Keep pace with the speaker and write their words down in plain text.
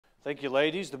Thank you,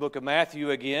 ladies. The book of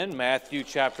Matthew again, Matthew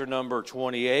chapter number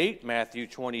 28, Matthew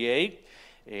 28.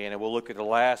 And we'll look at the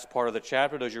last part of the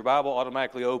chapter. Does your Bible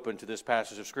automatically open to this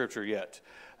passage of Scripture yet?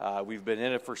 We've been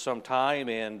in it for some time,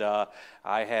 and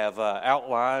I have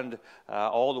outlined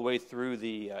all the way through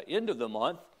the end of the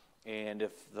month. And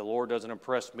if the Lord doesn't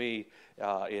impress me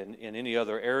in any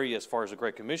other area as far as the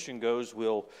Great Commission goes,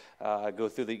 we'll go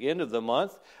through the end of the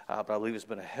month. But I believe it's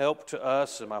been a help to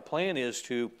us, and my plan is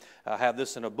to have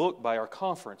this in a book by our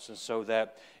conference, and so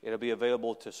that it'll be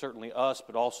available to certainly us,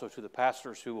 but also to the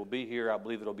pastors who will be here. I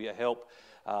believe it'll be a help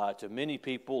to many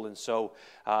people. And so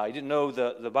I didn't know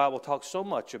the Bible talks so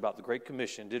much about the Great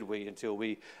Commission, did we, until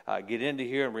we get into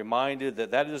here and reminded that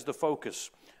that is the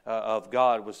focus of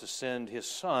God, was to send His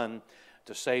Son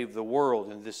to save the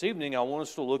world. And this evening I want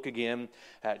us to look again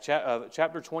at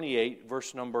chapter 28,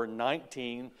 verse number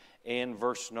 19 and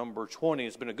verse number 20.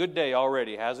 It's been a good day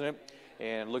already, hasn't it?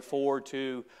 And look forward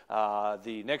to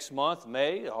the next month,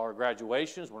 May, our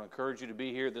graduations. I want to encourage you to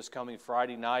be here this coming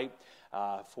Friday night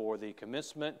for the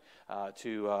commencement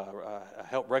to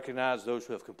help recognize those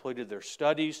who have completed their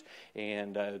studies.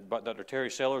 And Dr.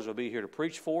 Terry Sellers will be here to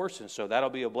preach for us, and so that'll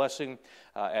be a blessing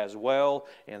as well.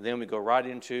 And then we go right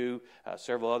into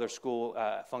several other school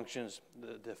functions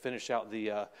to finish out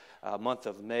the month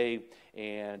of May.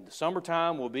 And the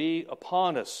summertime will be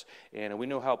upon us, and we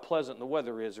know how pleasant the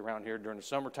weather is around here during the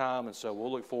summertime, and so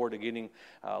we'll look forward to getting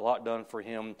a lot done for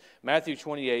Him. Matthew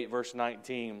 28, verse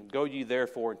 19, "Go ye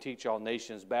therefore and teach all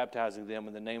nations, baptizing them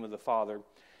in the name of the Father,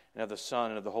 and of the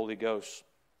Son, and of the Holy Ghost,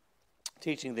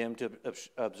 teaching them to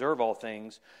observe all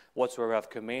things whatsoever I have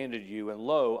commanded you. And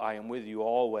lo, I am with you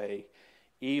always,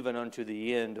 even unto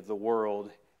the end of the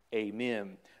world.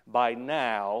 Amen." By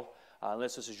now,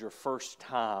 unless this is your first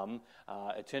time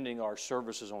attending our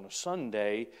services on a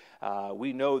Sunday,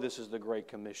 we know this is the Great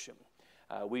Commission.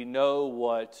 We know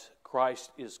what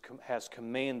Christ has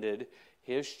commanded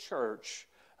His church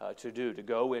to do, to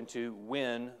go and to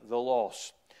win the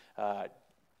lost.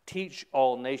 Teach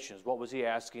all nations. What was He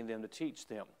asking them to teach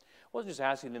them? He wasn't just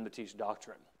asking them to teach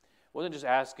doctrine. He wasn't just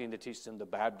asking to teach them the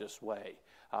Baptist way.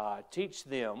 Teach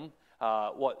them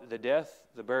what? The death,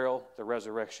 the burial, the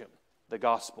resurrection, the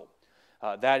gospel.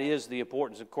 That is the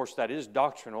importance. Of course, that is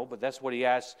doctrinal, but that's what He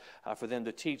asks for them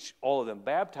to teach all of them,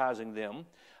 baptizing them.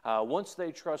 Once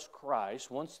they trust Christ,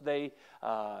 once they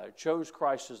chose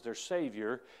Christ as their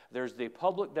Savior, there's the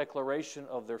public declaration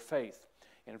of their faith.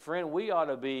 And friend, we ought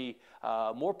to be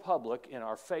more public in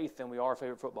our faith than we are our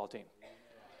favorite football team.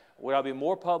 We ought to be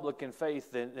more public in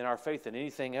faith than our faith than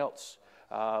anything else.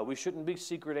 We shouldn't be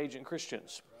secret agent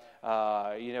Christians. We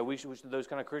those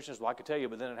kind of Christians, well, I could tell you,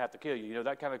 but then I'd have to kill you.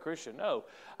 That kind of Christian. No.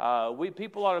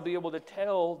 People ought to be able to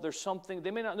tell there's something.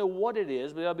 They may not know what it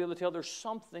is, but they ought to be able to tell there's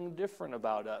something different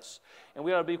about us. And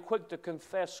we ought to be quick to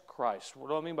confess Christ. What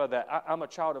do I mean by that? I'm a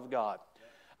child of God.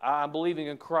 I'm believing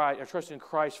in Christ. I trust in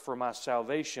Christ for my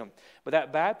salvation. But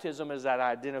that baptism is that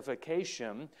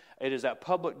identification. It is that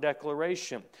public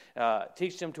declaration.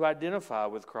 Teach them to identify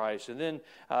with Christ. And then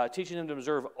teaching them to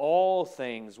observe all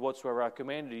things whatsoever I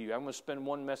commanded you. I'm going to spend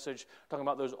one message talking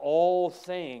about those all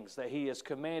things that He has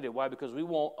commanded. Why? Because we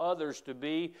want others to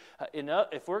be enough.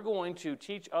 If we're going to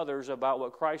teach others about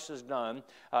what Christ has done,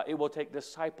 it will take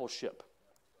discipleship.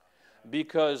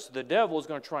 Because the devil is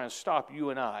going to try and stop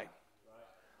you and I.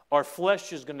 Our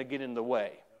flesh is going to get in the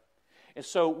way. And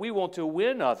so we want to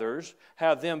win others,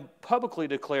 have them publicly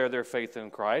declare their faith in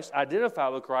Christ, identify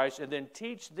with Christ, and then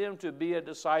teach them to be a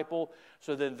disciple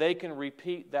so that they can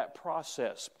repeat that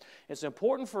process. It's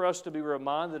important for us to be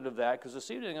reminded of that, because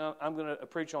this evening I'm going to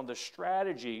preach on the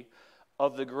strategy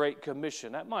of the Great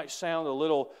Commission. That might sound a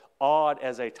little odd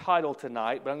as a title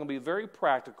tonight, but I'm going to be very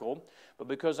practical. But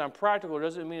because I'm practical, it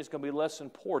doesn't mean it's going to be less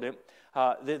important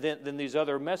than these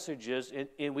other messages.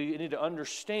 And we need to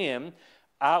understand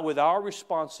with our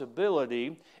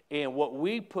responsibility and what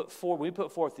we put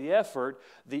forth the effort,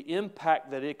 the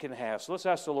impact that it can have. So let's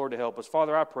ask the Lord to help us.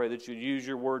 Father, I pray that you use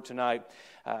your word tonight.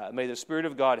 May the Spirit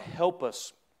of God help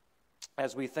us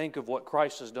as we think of what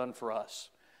Christ has done for us.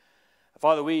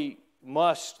 Father, we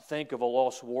must think of a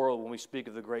lost world when we speak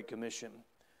of the Great Commission.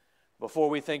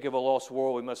 Before we think of a lost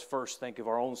world, we must first think of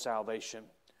our own salvation and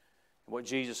what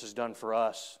Jesus has done for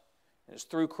us. And it's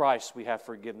through Christ we have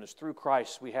forgiveness. Through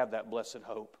Christ we have that blessed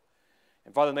hope.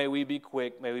 And Father, may we be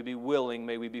quick, may we be willing,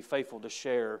 may we be faithful to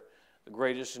share the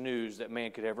greatest news that man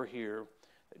could ever hear,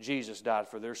 that Jesus died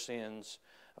for their sins.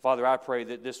 Father, I pray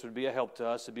that this would be a help to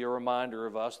us, to be a reminder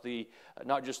of us,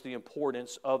 not just the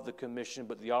importance of the commission,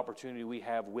 but the opportunity we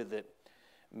have with it.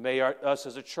 May us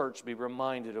as a church be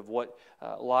reminded of what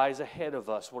lies ahead of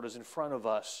us, what is in front of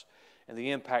us, and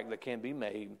the impact that can be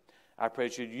made. I pray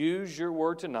that you'd use your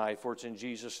word tonight, for it's in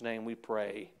Jesus' name we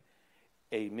pray.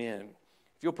 Amen.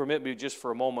 If you'll permit me just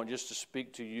for a moment just to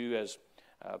speak to you as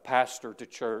pastor to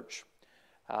church,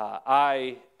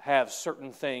 I have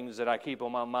certain things that I keep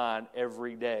on my mind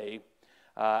every day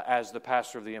as the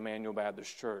pastor of the Emmanuel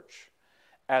Baptist Church.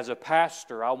 As a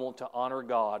pastor, I want to honor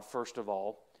God, first of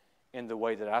all, in the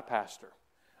way that I pastor.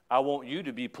 I want you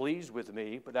to be pleased with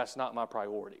me, but that's not my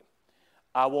priority.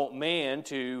 I want man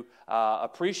to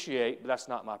appreciate, but that's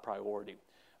not my priority.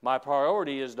 My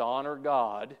priority is to honor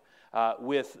God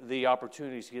with the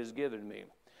opportunities He has given me.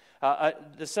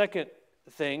 The second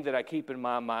thing that I keep in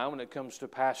my mind when it comes to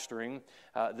pastoring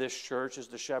this church is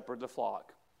to shepherd the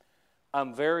flock.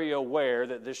 I'm very aware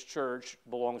that this church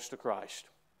belongs to Christ.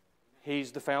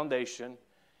 He's the foundation.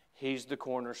 He's the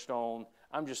cornerstone.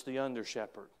 I'm just the under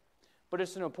shepherd. But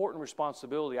it's an important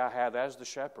responsibility I have as the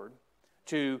shepherd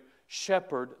to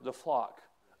shepherd the flock.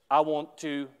 I want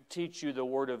to teach you the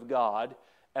Word of God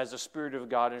as the Spirit of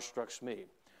God instructs me.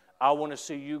 I want to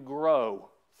see you grow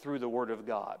through the Word of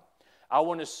God. I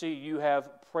want to see you have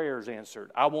prayers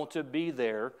answered. I want to be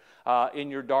there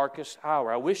in your darkest hour.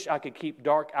 I wish I could keep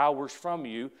dark hours from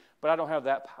you, but I don't have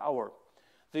that power.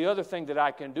 The other thing that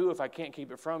I can do if I can't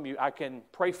keep it from you, I can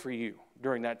pray for you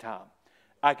during that time.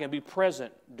 I can be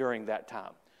present during that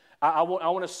time. I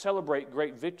want to celebrate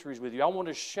great victories with you. I want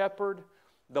to shepherd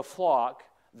the flock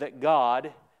that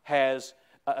God has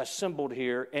assembled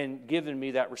here and given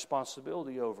me that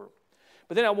responsibility over.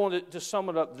 But then I wanted to sum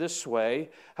it up this way.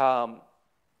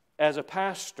 As a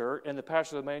pastor and the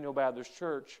pastor of the Emmanuel Baptist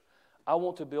Church, I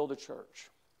want to build a church.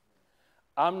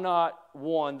 I'm not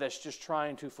one that's just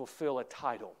trying to fulfill a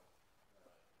title.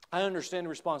 I understand the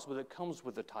responsibility that comes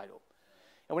with the title.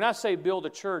 And when I say build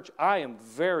a church, I am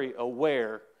very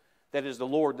aware that it is the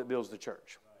Lord that builds the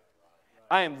church.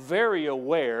 I am very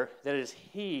aware that it is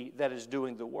He that is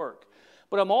doing the work.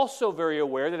 But I'm also very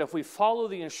aware that if we follow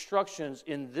the instructions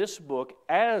in this book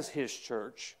as His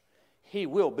church, He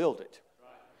will build it.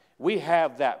 We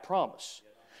have that promise.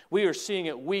 We are seeing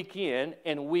it week in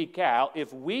and week out.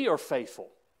 If we are faithful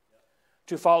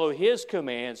to follow His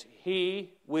commands,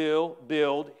 He will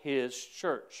build His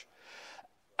church.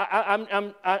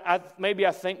 Maybe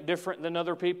I think different than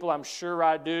other people. I'm sure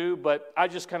I do, but I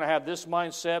just kind of have this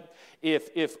mindset.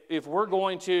 If we're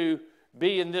going to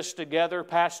be in this together,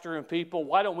 pastor and people,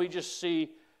 why don't we just see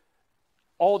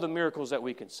all the miracles that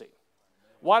we can see?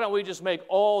 Why don't we just make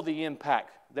all the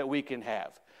impact that we can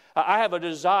have? I have a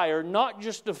desire not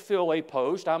just to fill a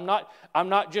post. I'm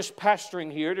not just pastoring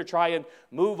here to try and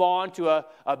move on to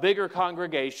a bigger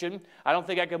congregation. I don't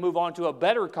think I can move on to a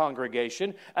better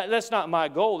congregation. That's not my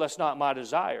goal. That's not my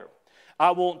desire.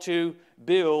 I want to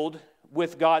build,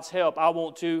 with God's help, I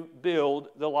want to build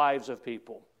the lives of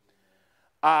people.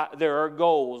 There are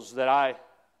goals that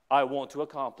I want to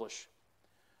accomplish.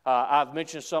 I've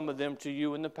mentioned some of them to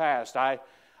you in the past.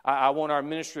 I want our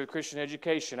ministry of Christian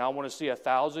education. I want to see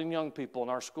 1,000 young people in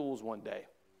our schools one day.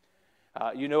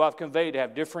 I've conveyed to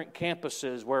have different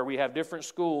campuses where we have different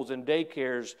schools and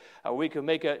daycares. We can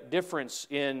make a difference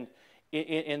in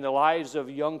the lives of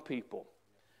young people.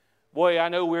 Boy, I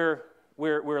know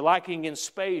we're lacking in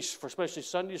space, for especially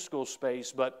Sunday school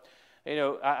space, but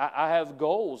I have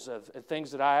goals of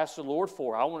things that I ask the Lord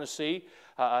for. I want to see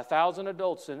 1,000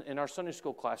 adults in our Sunday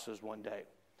school classes one day.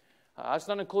 That's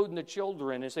not including the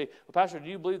children. And say, well, Pastor, do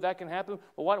you believe that can happen?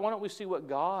 Well, why don't we see what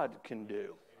God can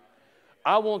do?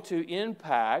 I want to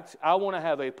impact, I want to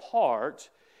have a part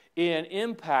in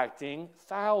impacting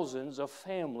thousands of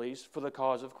families for the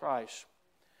cause of Christ.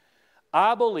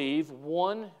 I believe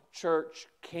one church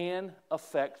can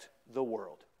affect the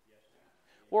world.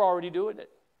 We're already doing it.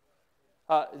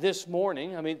 This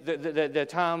morning, the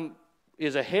time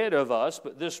is ahead of us,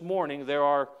 but this morning there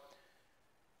are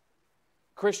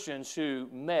Christians who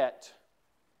met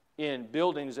in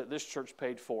buildings that this church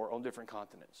paid for on different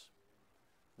continents.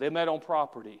 They met on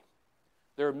property.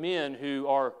 There are men who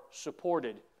are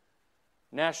supported,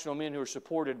 national men who are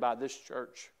supported by this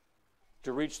church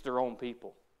to reach their own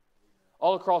people.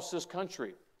 All across this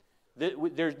country,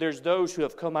 there's those who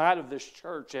have come out of this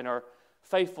church and are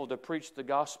faithful to preach the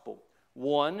gospel.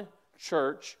 One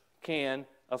church can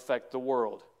affect the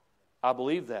world. I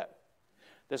believe that.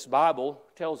 This Bible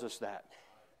tells us that.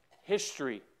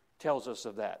 History tells us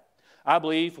of that. I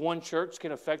believe one church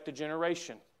can affect a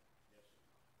generation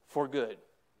for good.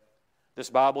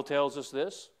 This Bible tells us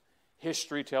this.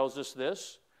 History tells us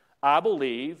this. I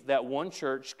believe that one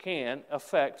church can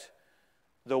affect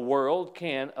the world,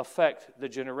 can affect the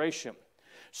generation.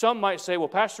 Some might say, well,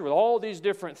 Pastor, with all these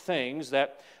different things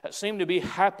that seem to be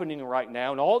happening right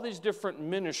now and all these different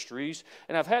ministries,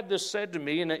 and I've had this said to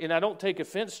me, and I don't take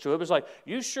offense to it, but it's like,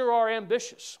 you sure are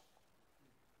ambitious.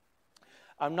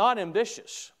 I'm not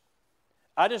ambitious.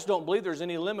 I just don't believe there's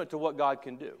any limit to what God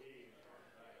can do.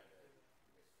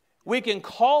 We can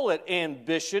call it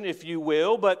ambition, if you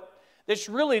will, but it's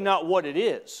really not what it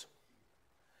is.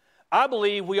 I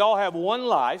believe we all have one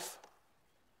life.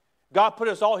 God put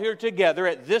us all here together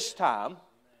at this time.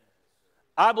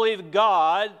 I believe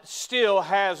God still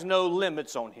has no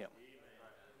limits on Him.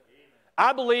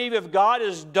 I believe if God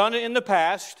has done it in the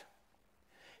past,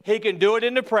 He can do it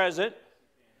in the present,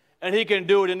 and He can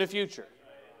do it in the future.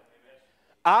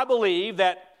 I believe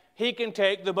that He can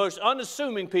take the most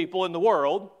unassuming people in the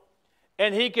world,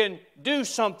 and He can do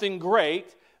something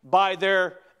great by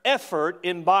their effort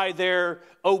and by their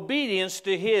obedience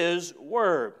to His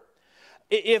Word.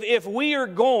 If we are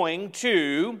going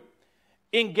to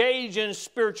engage in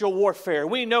spiritual warfare,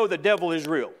 we know the devil is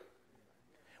real.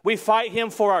 We fight him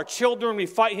for our children. We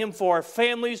fight him for our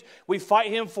families. We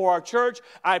fight him for our church.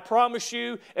 I promise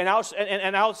you, and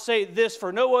I'll say this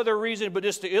for no other reason but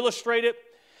just to illustrate it,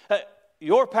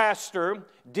 your pastor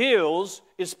deals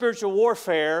in spiritual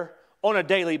warfare on a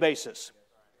daily basis.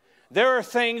 There are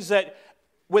things that,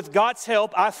 with God's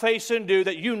help, I face and do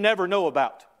that you never know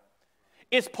about.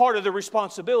 It's part of the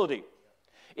responsibility.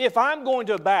 If I'm going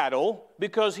to battle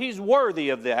because He's worthy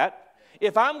of that,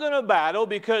 if I'm going to battle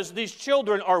because these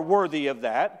children are worthy of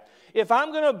that, if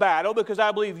I'm going to battle because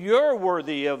I believe you're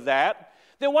worthy of that,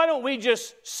 then why don't we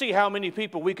just see how many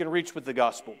people we can reach with the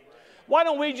gospel? Why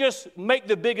don't we just make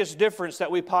the biggest difference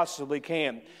that we possibly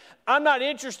can? I'm not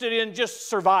interested in just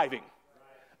surviving.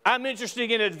 I'm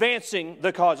interested in advancing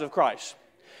the cause of Christ.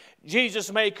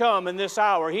 Jesus may come in this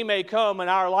hour. He may come in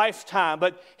our lifetime,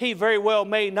 but He very well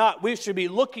may not. We should be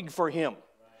looking for Him.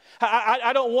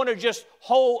 I don't want to just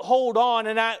hold on,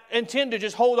 and I intend to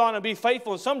just hold on and be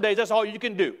faithful. And some days that's all you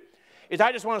can do, is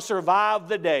I just want to survive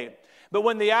the day. But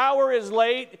when the hour is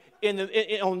late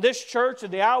on this church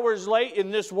and the hour is late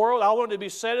in this world, I want it to be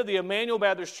said of the Emmanuel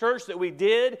Baptist Church that we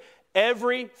did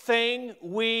everything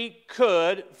we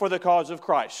could for the cause of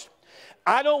Christ.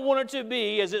 I don't want it to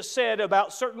be, as it said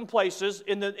about certain places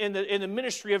in the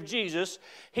ministry of Jesus,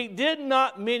 He did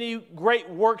not many great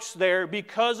works there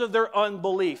because of their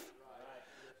unbelief.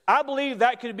 I believe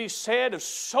that could be said of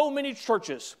so many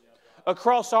churches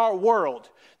across our world,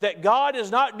 that God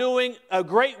is not doing a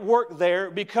great work there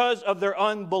because of their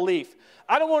unbelief.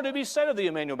 I don't want it to be said of the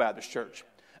Emmanuel Baptist Church.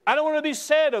 I don't want to be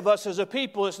said of us as a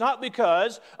people. It's not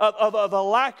because of a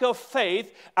lack of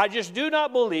faith. I just do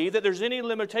not believe that there's any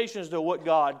limitations to what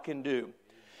God can do.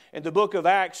 In the book of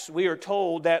Acts, we are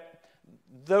told that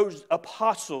those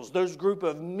apostles, those group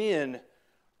of men,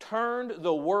 turned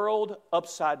the world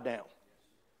upside down.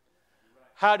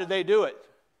 How did they do it?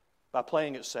 By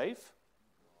playing it safe?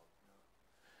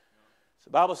 The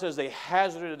Bible says they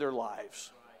hazarded their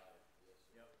lives.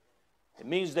 It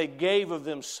means they gave of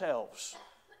themselves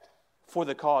for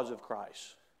the cause of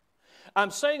Christ.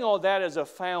 I'm saying all that as a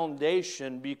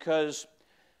foundation because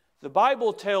the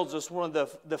Bible tells us one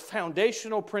of the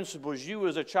foundational principles you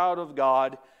as a child of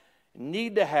God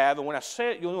need to have, and when I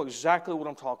say it, you'll know exactly what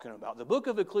I'm talking about. The book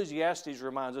of Ecclesiastes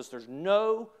reminds us there's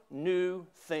no new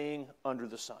thing under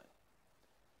the sun.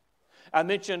 I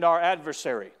mentioned our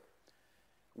adversary.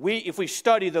 If we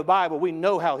study the Bible, we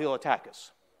know how he'll attack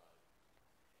us.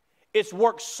 It's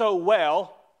worked so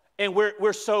well, and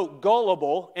we're so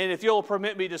gullible, and if you'll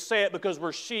permit me to say it, because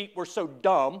we're sheep, we're so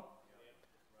dumb.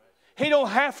 He don't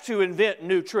have to invent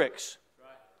new tricks.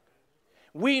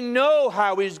 We know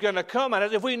how he's going to come at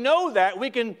us. If we know that, we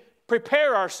can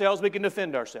prepare ourselves, we can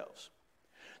defend ourselves.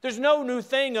 There's no new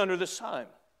thing under the sun.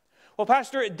 Well,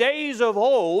 Pastor, at days of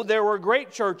old, there were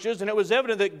great churches, and it was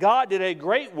evident that God did a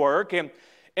great work, and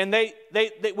when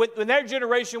their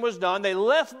generation was done, they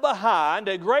left behind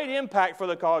a great impact for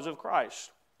the cause of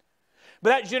Christ. But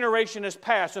that generation has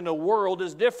passed, and the world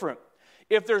is different.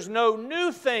 If there's no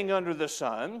new thing under the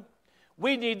sun,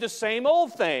 we need the same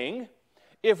old thing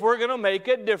if we're going to make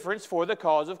a difference for the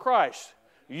cause of Christ.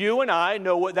 You and I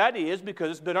know what that is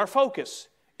because it's been our focus.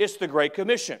 It's the Great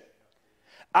Commission.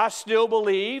 I still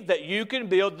believe that you can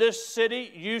build. This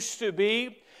city used to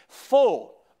be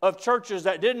full of churches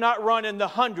that did not run in the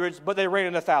hundreds, but they ran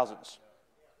in the thousands.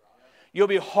 You'll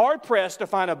be hard-pressed to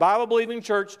find a Bible-believing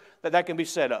church that can be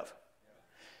said of.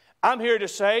 I'm here to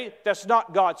say that's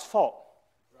not God's fault.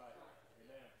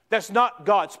 That's not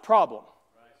God's problem.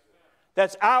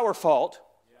 That's our fault.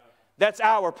 That's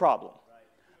our problem.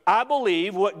 I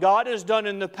believe what God has done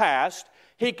in the past,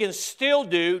 He can still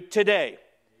do today.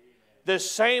 the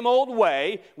same old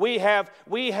way. We have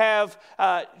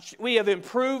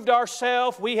improved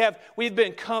ourselves. We've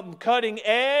been cutting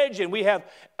edge, and we have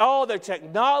all the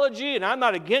technology, and I'm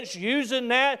not against using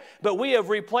that, but we have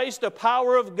replaced the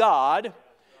power of God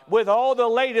with all the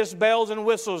latest bells and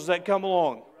whistles that come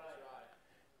along.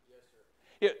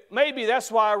 Maybe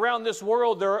that's why around this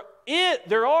world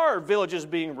there are villages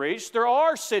being reached, there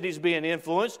are cities being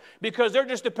influenced, because they're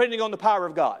just depending on the power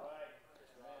of God.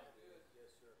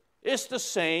 It's the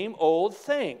same old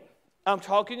thing. I'm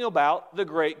talking about the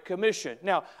Great Commission.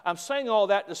 Now, I'm saying all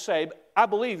that to say, I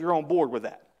believe you're on board with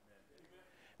that.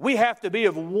 We have to be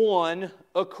of one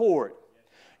accord.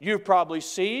 You've probably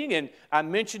seen, and I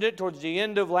mentioned it towards the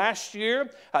end of last year,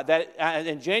 that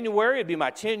in January, it'd be my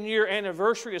 10-year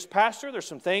anniversary as pastor. There's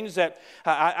some things that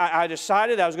I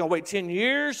decided I was going to wait 10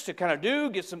 years to kind of do,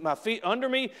 get my feet under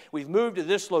me. We've moved to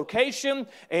this location,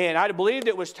 and I believed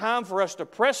it was time for us to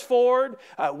press forward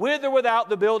with or without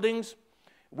the buildings,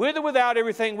 with or without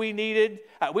everything we needed.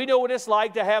 We know what it's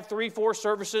like to have 3-4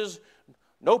 services,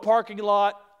 no parking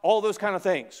lot, all those kind of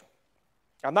things.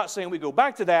 I'm not saying we go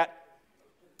back to that.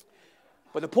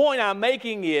 But the point I'm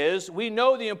making is we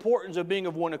know the importance of being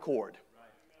of one accord.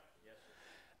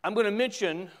 I'm going to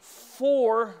mention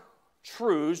 4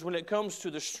 truths when it comes to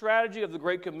the strategy of the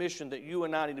Great Commission that you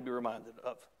and I need to be reminded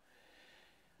of.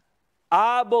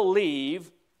 I believe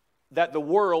that the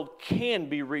world can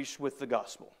be reached with the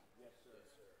gospel.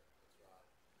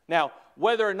 Now,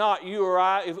 whether or not you or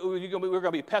I, if we're going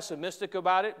to be pessimistic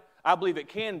about it, I believe it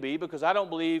can be, because I don't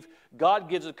believe God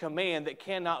gives a command that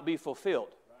cannot be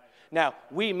fulfilled. Now,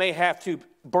 we may have to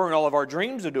burn all of our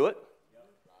dreams to do it.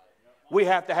 We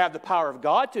have to have the power of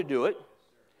God to do it.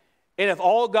 And if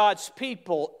all God's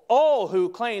people, all who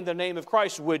claim the name of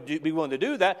Christ would be willing to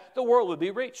do that, the world would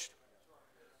be reached.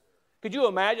 Could you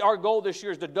imagine? Our goal this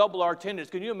year is to double our attendance.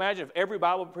 Can you imagine if every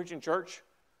Bible preaching church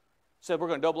said we're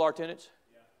going to double our attendance?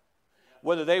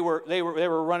 Whether they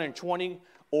were running 20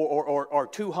 or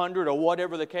 200 or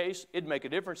whatever the case, it'd make a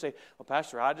difference. Say, well,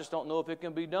 Pastor, I just don't know if it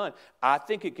can be done. I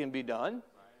think it can be done.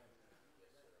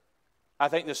 I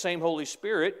think the same Holy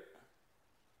Spirit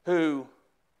who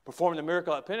performed the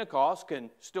miracle at Pentecost can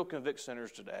still convict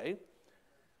sinners today.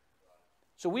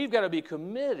 So we've got to be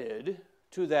committed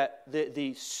to that,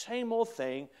 the same old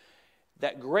thing,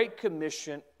 that Great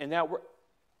Commission, and now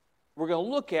we're going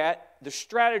to look at the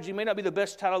strategy. It may not be the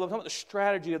best title, but I'm talking about the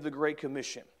strategy of the Great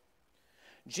Commission.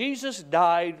 Jesus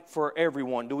died for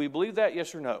everyone. Do we believe that?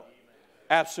 Yes or no?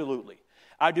 Absolutely.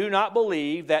 I do not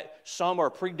believe that some are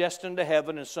predestined to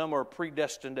heaven and some are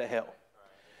predestined to hell.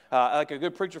 Like a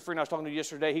good preacher friend I was talking to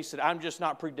yesterday, he said, I'm just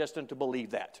not predestined to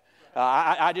believe that.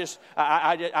 I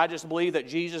just believe that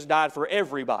Jesus died for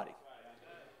everybody.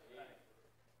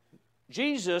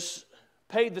 Jesus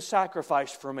paid the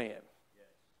sacrifice for man.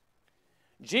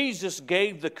 Jesus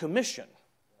gave the commission.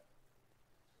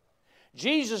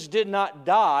 Jesus did not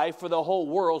die for the whole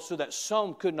world so that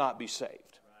some could not be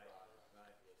saved.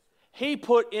 He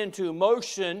put into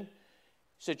motion,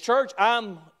 said, church,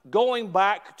 I'm going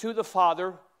back to the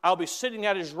Father. I'll be sitting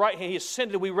at His right hand. He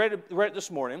ascended. We read it this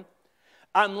morning.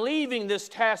 I'm leaving this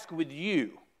task with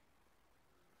you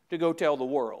to go tell the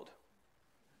world,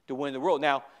 to win the world.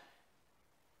 Now,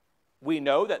 we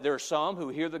know that there are some who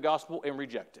hear the gospel and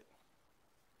reject it.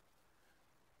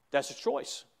 That's a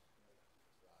choice.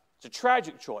 It's a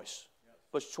tragic choice,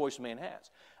 but it's a choice man has.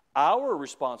 Our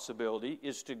responsibility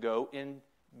is to go and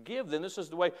give them. This is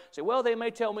the way, say, well, they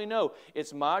may tell me no.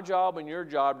 It's my job and your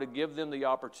job to give them the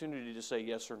opportunity to say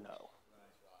yes or no.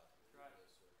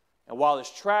 And while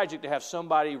it's tragic to have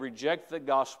somebody reject the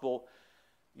gospel,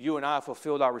 you and I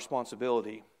fulfilled our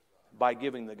responsibility by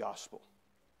giving the gospel.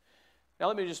 Now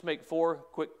let me just make 4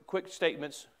 quick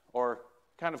statements, or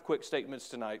kind of quick statements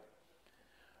tonight.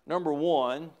 Number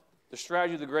 1, the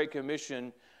strategy of the Great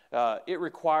Commission, it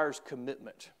requires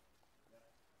commitment.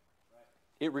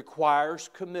 It requires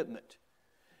commitment.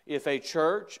 If a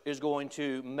church is going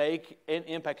to make an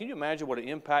impact, can you imagine what an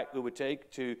impact it would take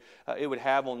it would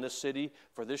have on this city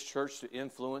for this church to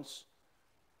influence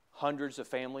hundreds of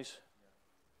families?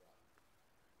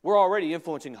 We're already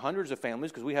influencing hundreds of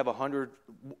families because we have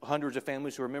hundreds of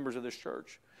families who are members of this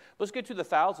church. Let's get to the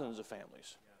thousands of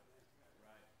families.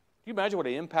 Can you imagine what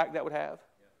an impact that would have?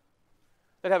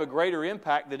 That'd have a greater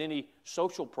impact than any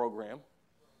social program.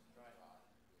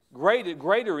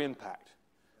 Greater impact.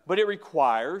 But it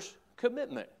requires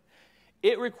commitment.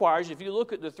 It requires, if you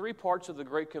look at the 3 parts of the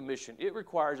Great Commission, it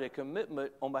requires a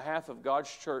commitment on behalf of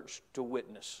God's church to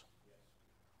witness.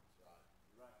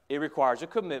 It requires a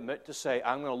commitment to say,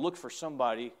 I'm going to look for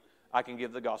somebody I can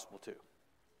give the gospel to.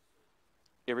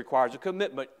 It requires a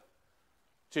commitment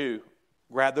to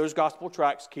grab those gospel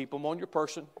tracts, keep them on your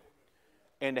person,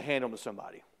 and to hand them to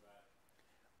somebody.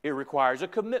 It requires a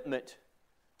commitment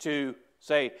to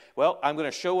say, well, I'm going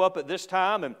to show up at this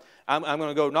time, and I'm going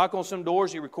to go knock on some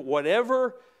doors.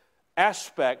 Whatever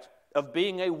aspect of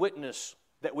being a witness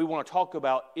that we want to talk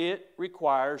about, it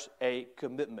requires a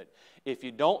commitment. If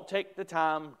you don't take the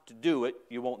time to do it,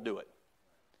 you won't do it.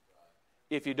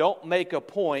 If you don't make a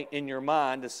point in your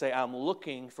mind to say, I'm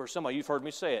looking for somebody, you've heard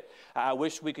me say it. I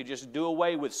wish we could just do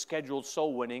away with scheduled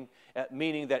soul winning,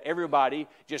 meaning that everybody,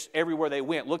 just everywhere they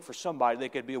went, looked for somebody they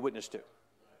could be a witness to.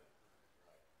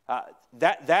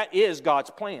 That is God's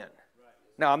plan.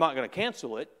 Now, I'm not going to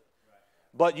cancel it,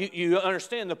 but you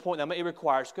understand the point that it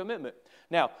requires commitment.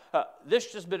 Now,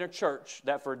 this has been a church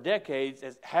that for decades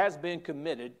has been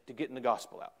committed to getting the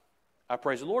gospel out. I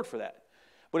praise the Lord for that.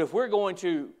 But if we're going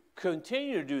to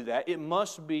continue to do that, it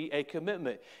must be a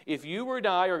commitment. If you or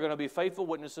I are going to be faithful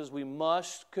witnesses, we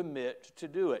must commit to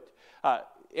do it.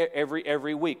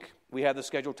 Every week we have the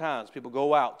scheduled times. People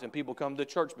go out and people come to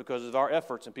church because of our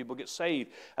efforts, and people get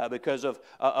saved because of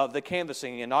the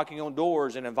canvassing and knocking on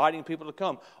doors and inviting people to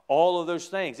come. All of those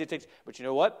things. But you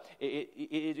know what?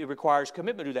 It requires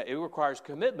commitment to do that. It requires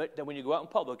commitment that when you go out in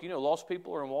public, lost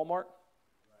people are in Walmart.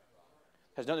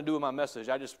 Has nothing to do with my message.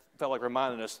 I just felt like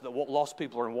reminding us that lost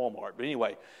people are in Walmart. But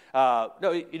anyway,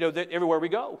 that everywhere we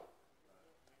go,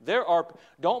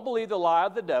 don't believe the lie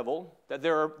of the devil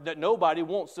that nobody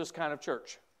wants this kind of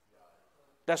church.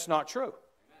 That's not true.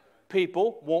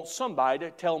 People want somebody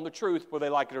to tell them the truth whether they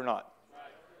like it or not.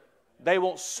 They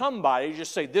want somebody to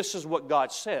just say, this is what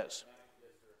God says.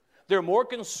 They're more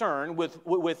concerned with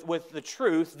the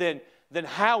truth than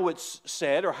how it's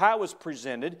said or how it's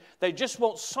presented. They just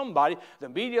want somebody. The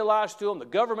media lies to them. The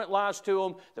government lies to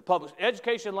them. The public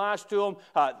education lies to them.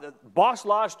 The boss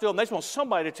lies to them. They just want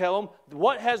somebody to tell them,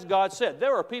 what has God said?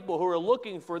 There are people who are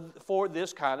looking for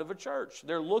this kind of a church.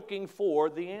 They're looking for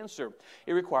the answer.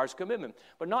 It requires commitment.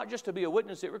 But not just to be a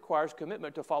witness, it requires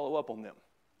commitment to follow up on them.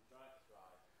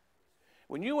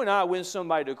 When you and I win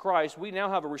somebody to Christ, we now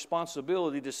have a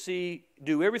responsibility to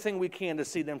do everything we can to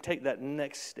see them take that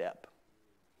next step.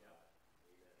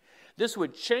 This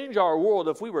would change our world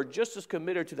if we were just as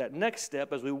committed to that next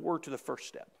step as we were to the first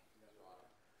step.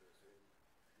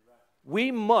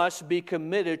 We must be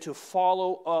committed to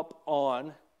follow up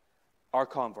on our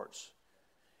converts.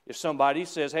 If somebody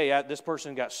says, hey, this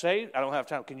person got saved, I don't have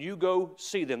time, can you go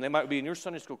see them? They might be in your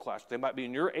Sunday school class. They might be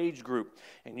in your age group.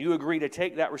 And you agree to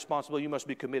take that responsibility, you must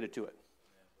be committed to it.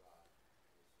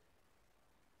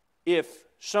 If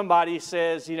somebody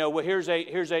says, well, here's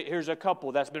a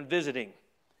couple that's been visiting.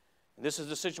 This is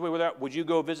the situation where would you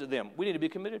go visit them? We need to be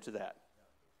committed to that.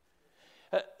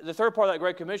 The third part of that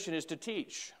Great Commission is to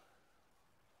teach.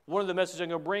 One of the messages I'm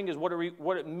going to bring is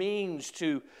what it means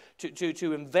to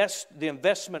invest, the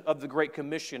investment of the Great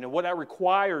Commission and what that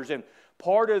requires. And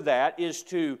part of that is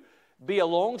to be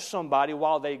along somebody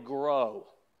while they grow.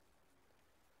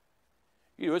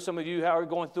 Some of you are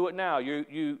going through it now.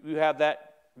 You have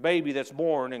that baby that's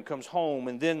born and comes home,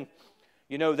 and then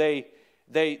they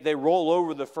roll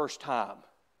over the first time,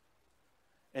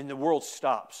 and the world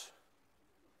stops.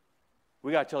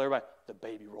 We got to tell everybody, the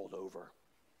baby rolled over.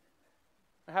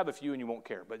 I have a few and you won't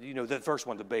care, but the first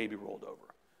one, the baby rolled over.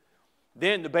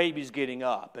 Then the baby's getting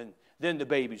up, and then the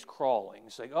baby's crawling.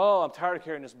 It's like, oh, I'm tired of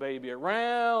carrying this baby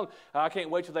around. I can't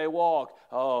wait till they walk.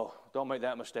 Oh, don't make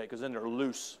that mistake, because then they're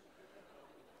loose.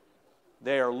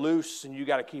 They are loose, and you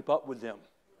got to keep up with them.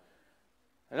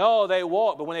 And they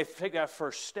walk, but when they take that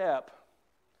first step,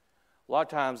 a lot of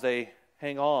times they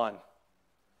hang on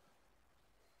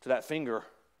to that finger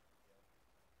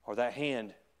or that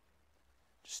hand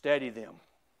to steady them.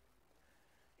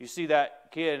 You see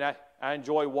that kid, and I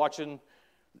enjoy watching,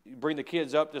 you bring the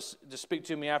kids up to speak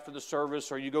to me after the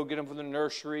service, or you go get them from the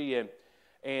nursery,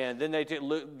 and then they get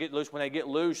loose. When they get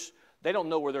loose, they don't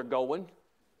know where they're going.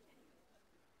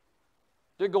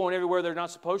 They're going everywhere they're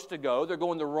not supposed to go. They're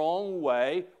going the wrong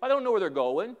way. I don't know where they're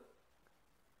going.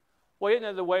 Well, isn't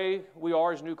that the way we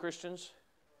are as new Christians?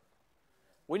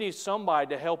 We need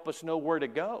somebody to help us know where to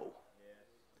go.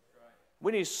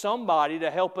 We need somebody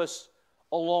to help us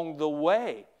along the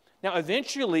way. Now,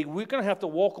 eventually, we're going to have to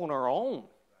walk on our own.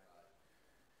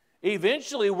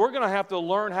 Eventually, we're going to have to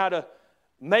learn how to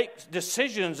make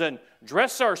decisions and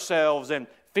dress ourselves and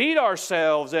feed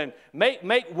ourselves and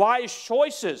make wise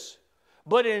choices.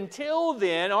 But until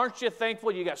then, aren't you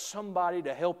thankful you got somebody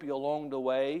to help you along the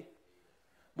way?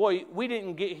 Boy, we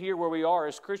didn't get here where we are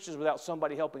as Christians without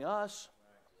somebody helping us.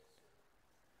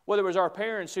 Whether it was our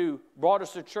parents who brought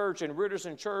us to church and reared us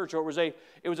in church, or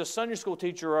it was a Sunday school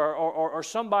teacher or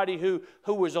somebody who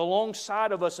was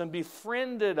alongside of us and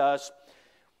befriended us.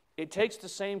 it takes the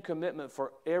same commitment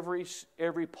for every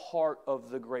part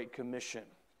of the Great Commission.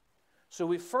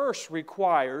 So it first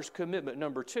requires commitment.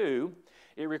 Number two,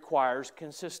 it requires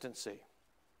consistency.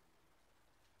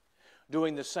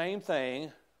 Doing the same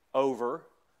thing over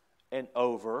and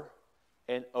over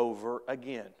and over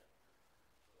again.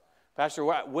 Pastor,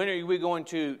 when are we going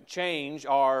to change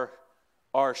our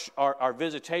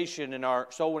visitation and our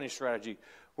soul winning strategy?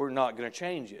 We're not going to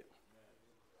change it.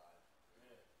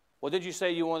 Well, did you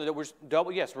say you wanted to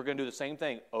double? Yes, we're going to do the same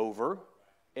thing over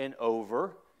and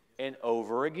over and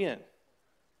over again.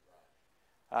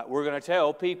 We're going to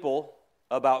tell people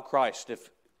about Christ.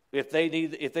 If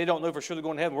they don't know for sure they're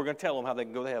going to heaven, we're going to tell them how they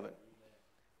can go to heaven.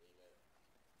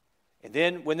 And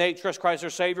then when they trust Christ as their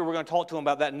Savior, we're going to talk to them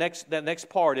about that next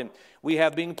part. And we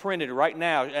have being printed right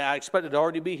now. I expect it to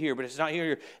already be here, but it's not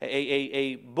here.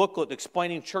 A booklet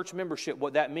explaining church membership,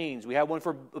 what that means. We have one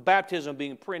for baptism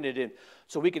being printed, and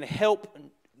so we can help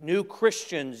new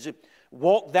Christians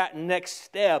walk that next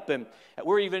step. And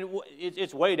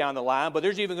it's way down the line, but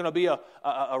there's even going to be a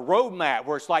roadmap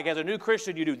where it's like, as a new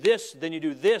Christian, you do this, then you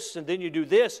do this, and then you do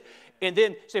this. And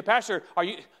then say, Pastor,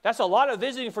 that's a lot of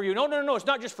visiting for you. No, it's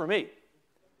not just for me.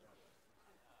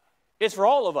 It's for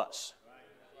all of us.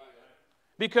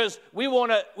 Because we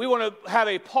want to have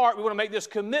a part, we want to make this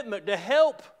commitment to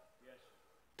help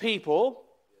people.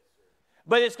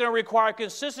 But it's going to require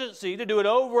consistency to do it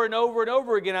over and over and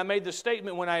over again. I made the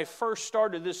statement when I first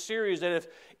started this series that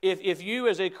if you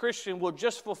as a Christian will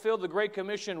just fulfill the Great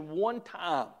Commission one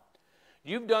time,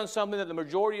 you've done something that the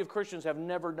majority of Christians have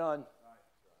never done.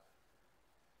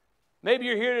 Maybe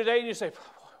you're here today and you say,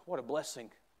 what a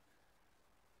blessing.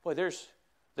 Boy, there's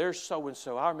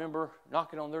so-and-so. I remember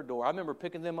knocking on their door. I remember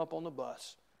picking them up on the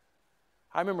bus.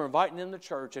 I remember inviting them to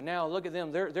church, and now look at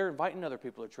them. They're inviting other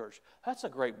people to church. That's a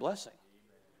great blessing.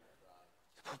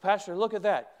 Pastor, look at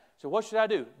that. So what should I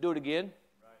do? Do it again.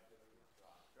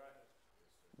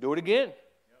 Do it again.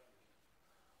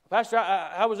 Pastor,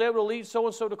 I was able to lead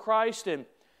so-and-so to Christ, and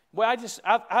well,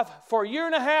 I've for a year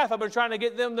and a half, I've been trying to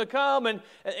get them to come, and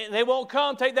they won't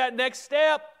come. Take that next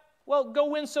step. Well, go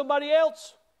win somebody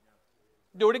else.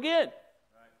 Do it again.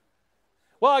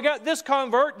 Well, I got this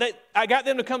convert that I got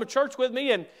them to come to church with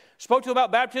me and spoke to them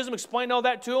about baptism, explained all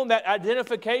that to them, that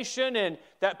identification and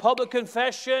that public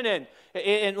confession,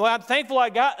 and well, I'm thankful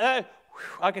I got.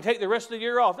 I can take the rest of the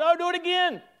year off. No, do it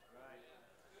again.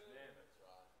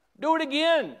 Do it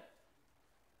again.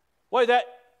 Boy, that.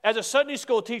 As a Sunday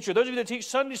school teacher, those of you that teach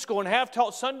Sunday school and have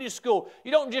taught Sunday school,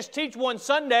 you don't just teach one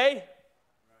Sunday.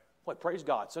 Boy, praise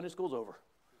God, Sunday school's over.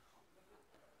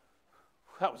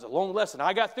 That was a long lesson.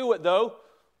 I got through it, though.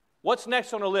 What's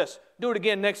next on the list? Do it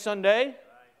again next Sunday.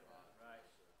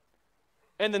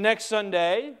 And the next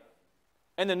Sunday.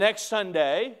 And the next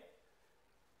Sunday.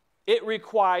 It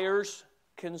requires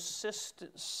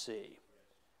consistency.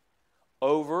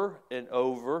 Over and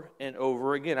over and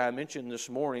over again. I mentioned this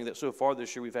morning that so far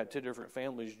this year we've had 10 different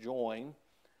families join.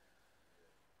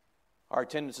 Our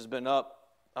attendance has been up,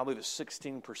 I believe it's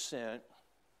 16%.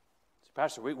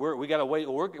 Pastor, we got to wait.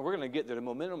 We're going to get there. The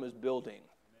momentum is building.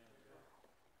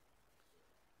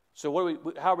 So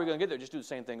how are we going to get there? Just do the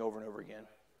same thing over and over again.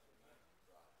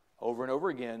 Over and over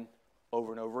again.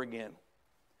 Over and over again.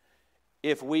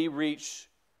 If we reach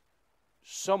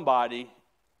somebody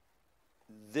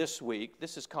this week,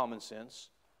 this is common sense.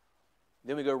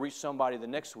 Then we go reach somebody the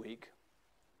next week,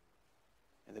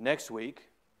 and the next week,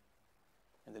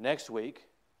 and the next week.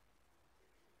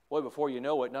 Boy, before you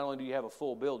know it, not only do you have a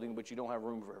full building, but you don't have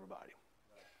room for everybody.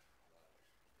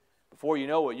 Before you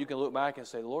know it, you can look back and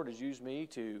say, the Lord has used me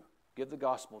to give the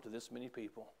gospel to this many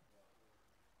people.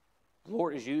 The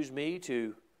Lord has used me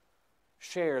to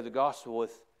share the gospel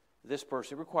with this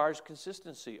person. It requires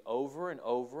consistency over and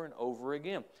over and over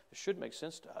again. It should make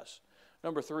sense to us.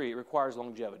 Number 3, it requires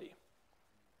longevity.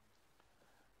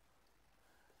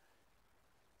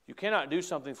 You cannot do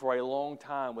something for a long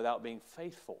time without being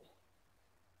faithful.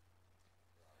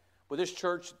 But this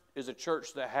church is a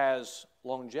church that has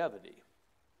longevity.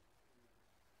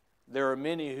 There are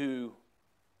many who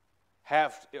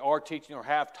are teaching or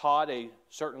have taught a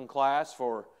certain class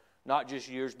for not just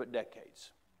years but decades.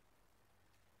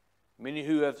 Many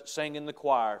who have sang in the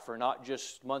choir for not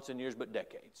just months and years, but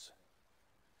decades.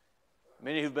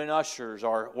 Many who've been ushers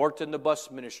or worked in the bus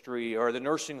ministry or the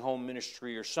nursing home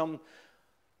ministry or some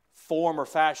form or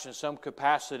fashion, some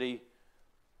capacity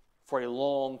for a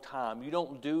long time. You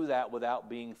don't do that without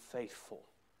being faithful.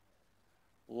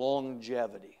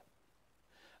 Longevity.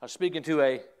 I was speaking to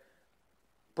a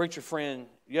preacher friend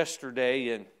yesterday,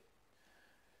 and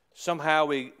somehow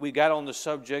we got on the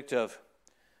subject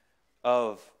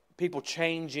of people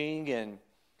changing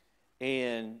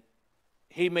and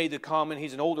he made the comment,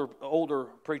 he's an older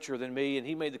preacher than me, and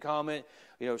he made the comment,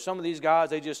 some of these guys,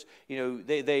 they just,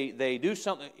 they do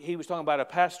something. He was talking about a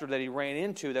pastor that he ran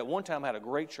into that one time had a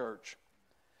great church,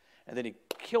 and then he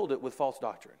killed it with false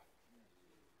doctrine.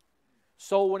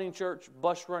 Soul-winning church,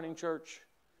 bus-running church,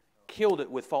 killed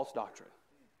it with false doctrine.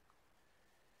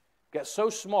 Got so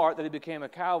smart that he became a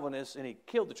Calvinist, and he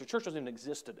killed the church. The church doesn't even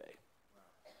exist today.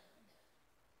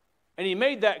 And he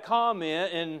made that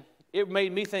comment, and it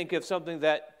made me think of something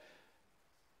that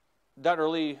Dr.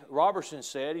 Lee Robertson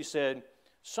said. He said,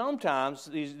 sometimes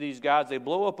these guys, they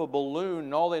blow up a balloon,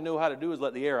 and all they know how to do is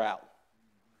let the air out.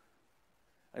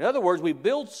 In other words, we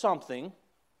build something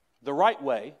the right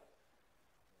way,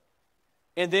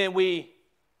 and then we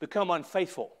become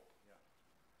unfaithful.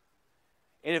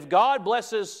 And if God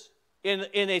blesses in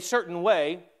a certain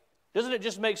way, doesn't it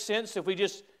just make sense if we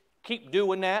just keep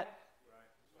doing that?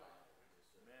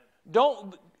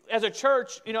 Don't, as a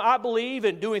church, I believe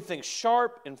in doing things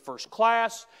sharp and first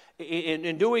class,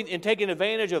 in taking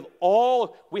advantage of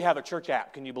all. We have a church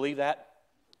app. Can you believe that?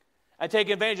 I take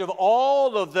advantage of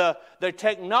all of the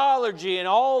technology and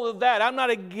all of that. I'm not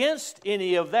against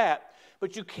any of that,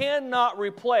 but you cannot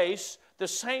replace the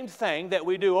same thing that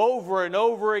we do over and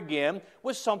over again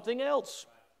with something else.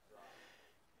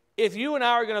 If you and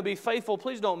I are going to be faithful,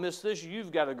 please don't miss this.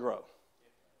 You've got to grow.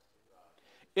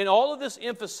 In all of this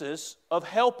emphasis of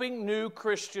helping new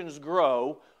Christians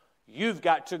grow, you've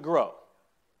got to grow.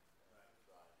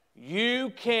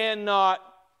 You cannot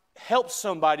help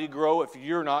somebody grow if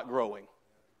you're not growing.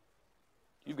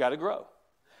 You've got to grow.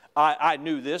 I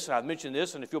knew this, and I've mentioned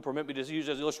this, and if you'll permit me to use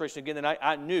it as an illustration again tonight,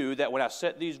 I knew that when I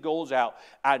set these goals out,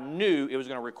 I knew it was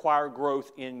going to require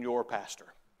growth in your pastor.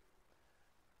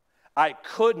 I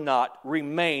could not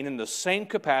remain in the same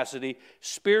capacity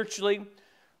spiritually,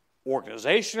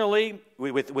 organizationally,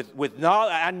 with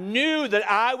knowledge. I knew that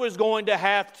I was going to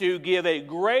have to give a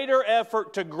greater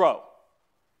effort to grow.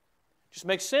 Just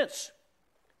makes sense.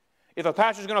 If a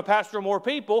pastor's going to pastor more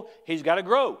people, he's got to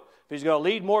grow. If he's going to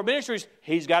lead more ministries,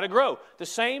 he's got to grow. The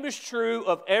same is true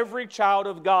of every child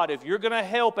of God. If you're going to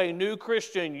help a new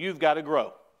Christian, you've got to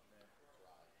grow.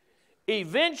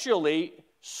 Eventually,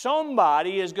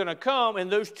 somebody is going to come,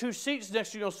 and those two seats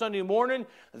next to you on Sunday morning,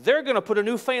 they're going to put a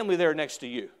new family there next to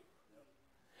you.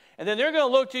 And then they're going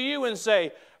to look to you and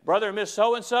say, brother and miss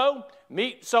so-and-so,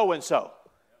 meet so-and-so.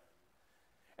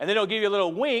 And then they'll give you a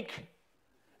little wink,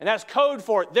 and that's code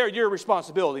for it. They're your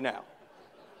responsibility now.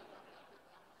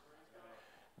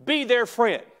 Be their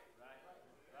friend.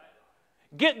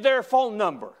 Get their phone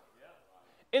number.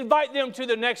 Invite them to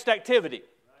the next activity.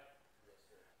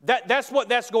 That's what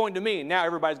that's going to mean. Now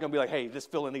everybody's going to be like, hey, let's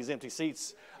fill in these empty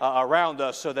seats around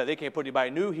us so that they can't put anybody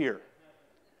new here.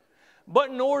 But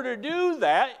in order to do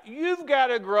that, you've got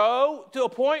to grow to a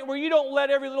point where you don't let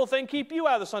every little thing keep you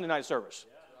out of the Sunday night service.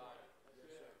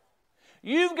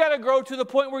 You've got to grow to the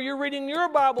point where you're reading your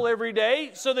Bible every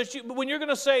day so that when you're going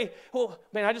to say, well,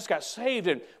 man, I just got saved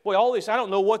and boy, all this, I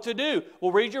don't know what to do.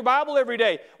 Well, read your Bible every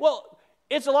day. Well,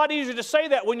 it's a lot easier to say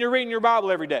that when you're reading your Bible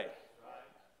every day.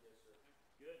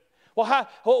 Well,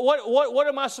 what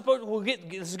am I supposed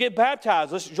to, let's get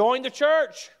baptized. Let's join the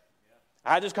church.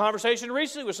 I had this conversation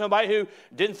recently with somebody who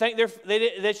didn't think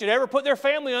they should ever put their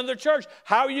family under the church.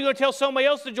 How are you going to tell somebody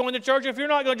else to join the church if you're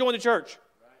not going to join the church?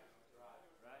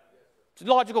 It's a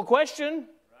logical question.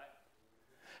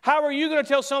 How are you going to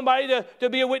tell somebody to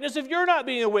be a witness if you're not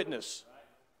being a witness?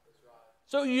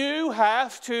 So you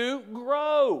have to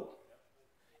grow.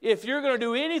 If you're going to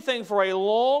do anything for a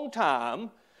long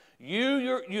time,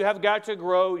 you have got to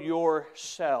grow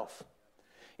yourself.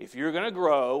 If you're going to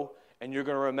grow and you're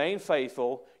going to remain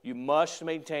faithful, you must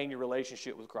maintain your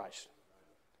relationship with Christ.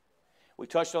 We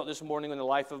touched on it this morning in the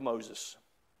life of Moses.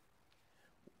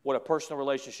 What a personal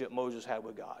relationship Moses had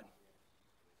with God.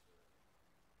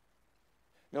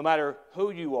 No matter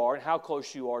who you are and how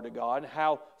close you are to God and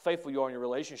how faithful you are in your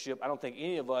relationship, I don't think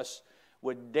any of us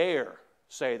would dare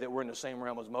say that we're in the same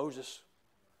realm as Moses.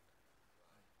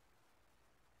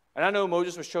 And I know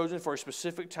Moses was chosen for a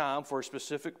specific time, for a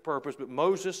specific purpose, but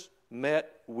Moses met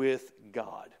with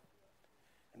God.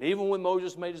 And even when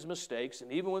Moses made his mistakes,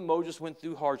 and even when Moses went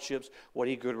through hardships, what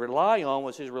he could rely on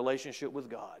was his relationship with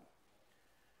God.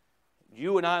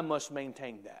 You and I must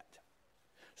maintain that.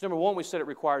 So number one, we said it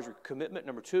requires commitment.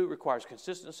 Number two, it requires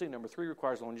consistency. Number three,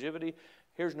 requires longevity.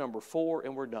 Here's number four,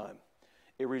 and we're done.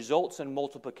 It results in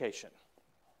multiplication.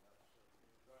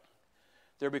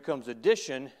 There becomes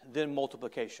addition, then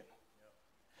multiplication.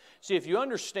 See, if you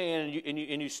understand and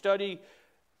you study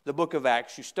the book of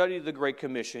Acts, you study the Great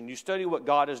Commission, you study what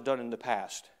God has done in the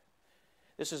past,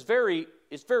 it's very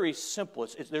simple.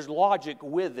 There's logic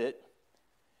with it.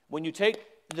 When you take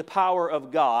the power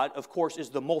of God, of course, is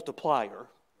the multiplier.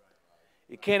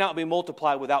 It cannot be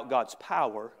multiplied without God's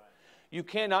power. You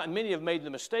cannot, and many have made the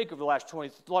mistake over the last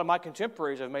 20, a lot of my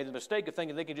contemporaries have made the mistake of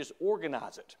thinking they can just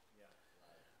organize it.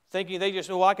 Thinking they just,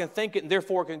 I can think it and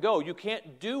therefore it can go. You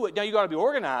can't do it. Now you got to be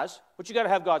organized, but you got to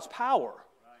have God's power.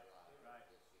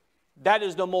 That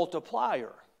is the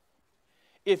multiplier.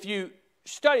 If you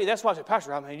study, that's why I said,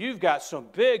 Pastor, I mean, you've got some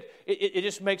big, it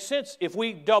just makes sense. If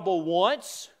we double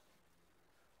once,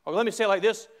 or let me say it like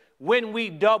this, when we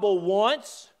double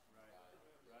once,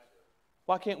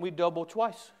 why can't we double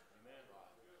twice?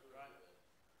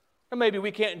 Or maybe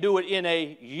we can't do it in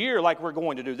a year like we're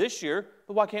going to do this year,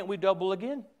 but why can't we double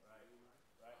again?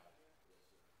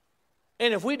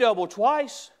 And if we double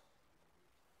twice,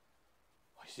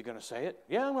 is he going to say it?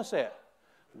 Yeah, I'm going to say it.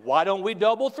 Why don't we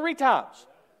double 3 times?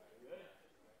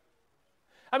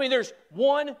 I mean, there's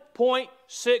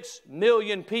 1.6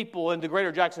 million people in the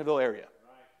greater Jacksonville area.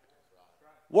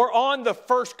 We're on the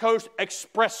First Coast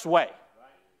Expressway.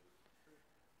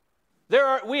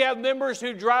 We have members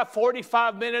who drive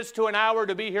 45 minutes to an hour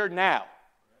to be here now.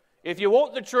 If you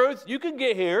want the truth, you can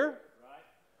get here.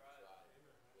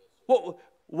 Well,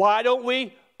 why don't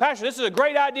we? Pastor, this is a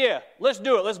great idea. Let's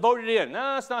do it. Let's vote it in.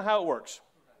 No, that's not how it works.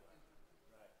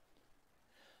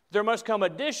 There must come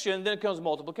addition, then comes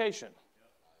multiplication.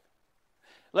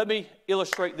 Let me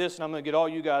illustrate this, and I'm going to get all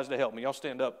you guys to help me. Y'all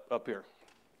stand up here.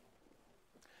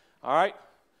 All right?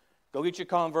 Go get your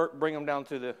convert, bring them down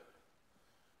to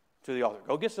the altar.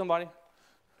 Go get somebody.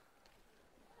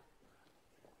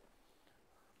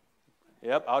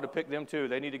 Yep, I ought to pick them too.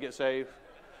 They need to get saved.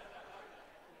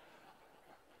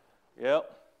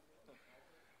 Yep.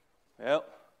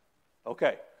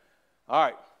 Okay. All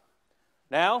right.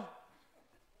 Now,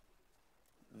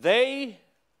 these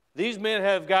men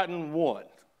have gotten one.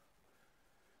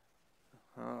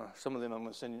 Some of them I'm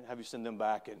going to have you send them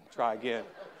back and try again.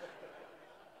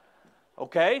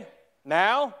 Okay.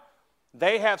 Now,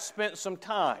 they have spent some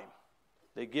time.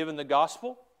 They've given the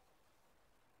gospel.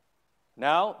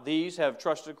 Now, these have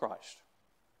trusted Christ.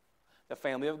 The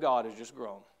family of God has just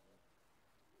grown.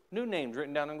 New names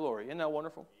written down in glory. Isn't that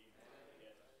wonderful?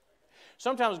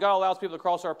 Sometimes God allows people to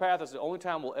cross our path. That's the only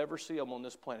time we'll ever see them on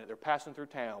this planet. They're passing through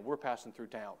town. We're passing through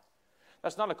town.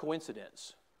 That's not a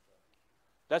coincidence.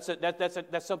 That's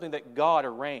something that God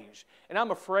arranged. And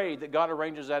I'm afraid that God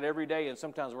arranges that every day, and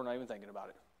sometimes we're not even thinking about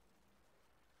it.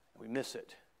 We miss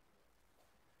it.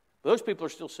 But those people are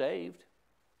still saved,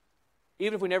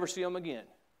 even if we never see them again.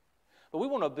 But we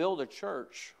want to build a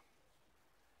church.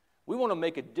 We want to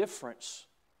make a difference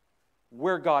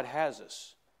where God has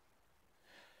us.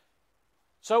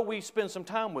 So we spend some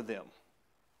time with them.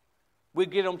 We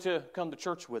get them to come to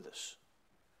church with us.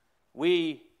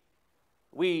 We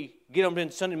get them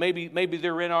in Sunday. Maybe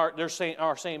they're in our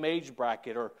same age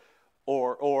bracket,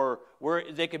 or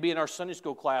where they can be in our Sunday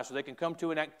school class, or they can come to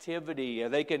an activity, or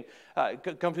they can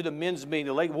come to the men's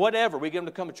meeting, whatever. We get them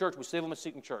to come to church. We save them a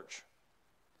seat in church.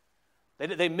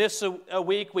 They miss a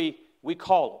week. We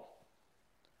call them.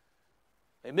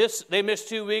 They miss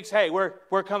 2 weeks. Hey,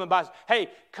 we're coming by. Hey,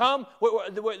 come.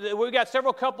 We got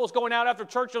several couples going out after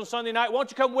church on Sunday night. Why don't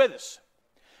you come with us?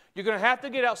 You're going to have to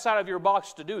get outside of your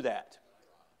box to do that,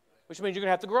 which means you're going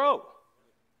to have to grow.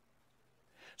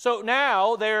 So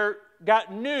now they've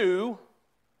got new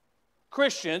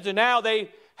Christians, and now they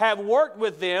have worked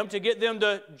with them to get them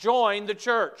to join the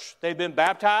church. They've been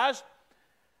baptized,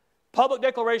 public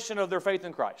declaration of their faith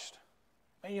in Christ.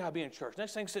 Man, you got to be in church.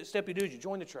 Next step you do is you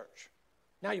join the church.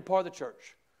 Now you're part of the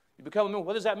church. You become a member.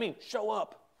 What does that mean? Show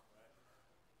up.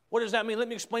 What does that mean? Let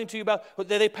me explain to you about.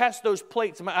 They pass those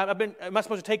plates. Am I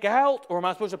supposed to take out, or am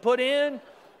I supposed to put in?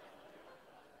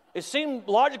 It seemed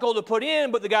logical to put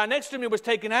in, but the guy next to me was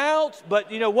taking out.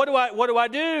 But what do I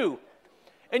do?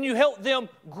 And you help them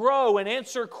grow and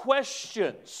answer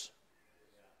questions.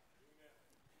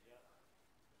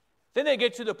 Then they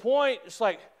get to the point. It's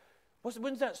like,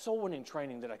 when's that soul winning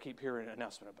training that I keep hearing an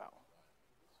announcement about?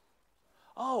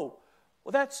 Oh,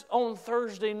 well, that's on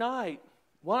Thursday night.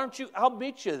 Why don't you? I'll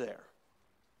meet you there.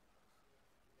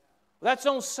 That's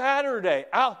on Saturday.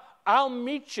 I'll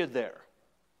meet you there.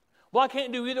 Well, I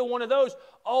can't do either one of those.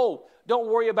 Oh, don't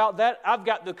worry about that. I've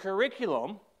got the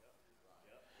curriculum.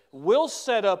 We'll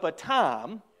set up a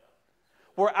time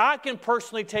where I can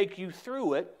personally take you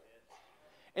through it.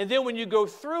 And then when you go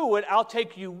through it, I'll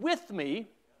take you with me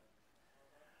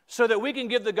so that we can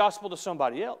give the gospel to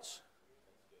somebody else.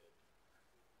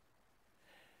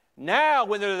 Now,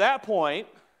 when they're at that point,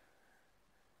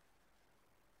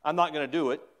 I'm not going to do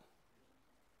it.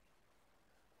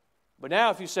 But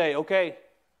now if you say, okay,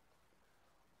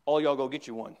 all y'all go get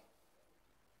you one.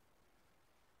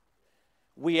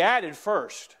 We added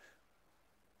first,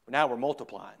 but now we're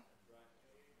multiplying.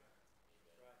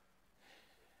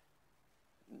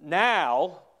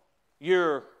 Now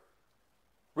you're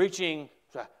reaching,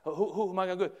 who am I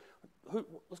going to go?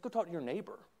 Let's go talk to your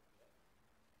neighbor.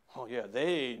 Oh yeah,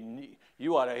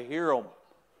 you ought to hear them.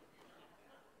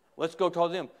 Let's go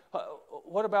talk to them.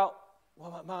 What about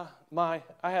I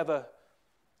have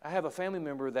a family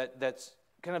member that's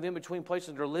kind of in between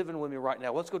places. They're living with me right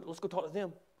now. Let's go talk to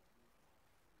them.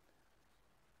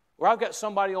 Or I've got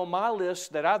somebody on my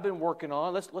list that I've been working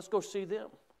on. Let's go see them.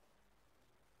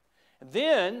 And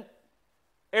then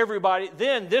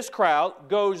this crowd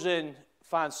goes and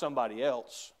finds somebody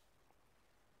else.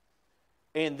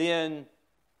 And then,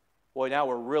 boy, now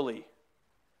we're really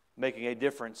making a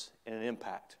difference and an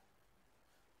impact.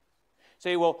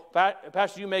 Say, well,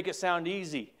 Pastor, you make it sound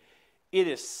easy. It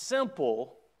is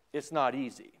simple, it's not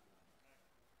easy.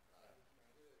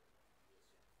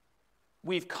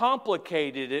 We've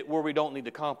complicated it where we don't need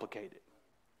to complicate it.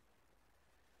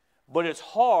 But it's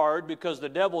hard because the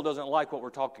devil doesn't like what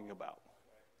we're talking about.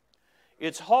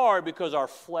 It's hard because our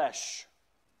flesh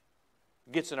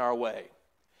gets in our way.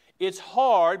 It's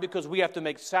hard because we have to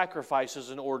make sacrifices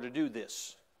in order to do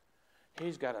this.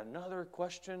 He's got another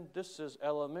question. This is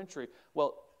elementary.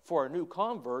 Well, for a new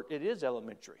convert, it is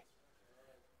elementary.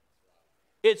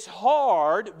 It's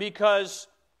hard because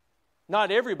not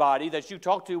everybody that you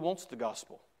talk to wants the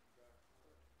gospel.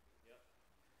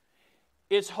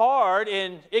 It's hard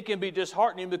and it can be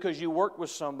disheartening because you work with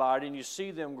somebody and you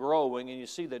see them growing and you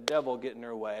see the devil get in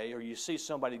their way, or you see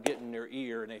somebody get in their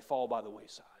ear and they fall by the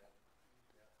wayside.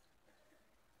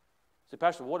 Say,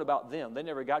 Pastor, what about them? They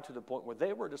never got to the point where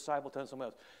they were a disciple telling someone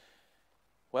else.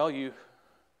 Well,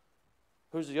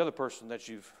 who's the other person that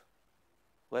you've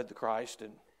led to Christ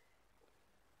and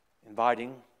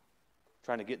inviting,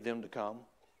 trying to get them to come?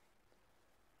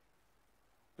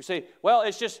 We say, well,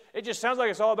 it just sounds like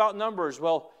it's all about numbers.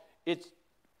 Well,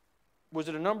 was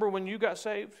it a number when you got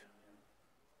saved?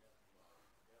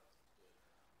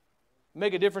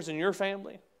 Make a difference in your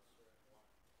family?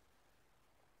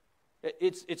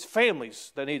 It's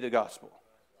families that need the gospel.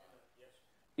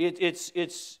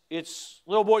 It's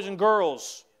little boys and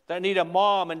girls that need a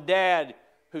mom and dad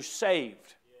who's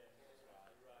saved.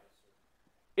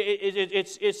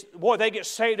 Boy, they get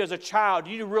saved as a child.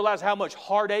 Do you realize how much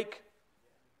heartache?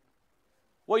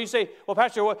 Well, you say, well,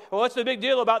 Pastor, what's the big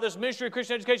deal about this ministry of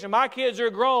Christian education? My kids are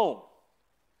grown.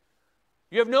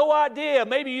 You have no idea.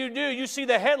 Maybe you do. You see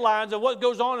the headlines of what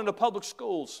goes on in the public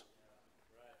schools.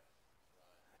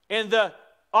 And the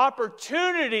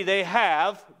opportunity they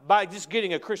have by just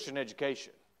getting a Christian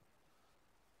education.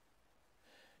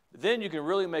 Then you can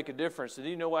really make a difference. And do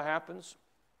you know what happens?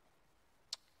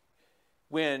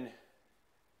 When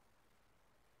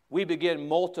we begin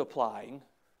multiplying,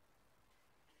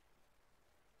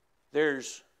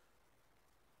 there's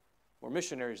more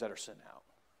missionaries that are sent out.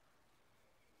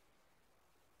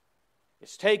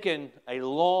 It's taken a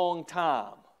long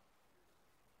time.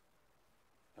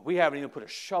 And we haven't even put a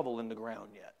shovel in the ground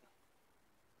yet.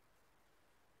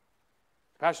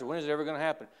 Pastor, when is it ever going to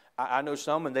happen? I know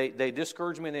some, and they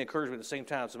discourage me and they encourage me at the same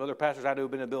time. Some other pastors I know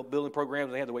have been in building programs,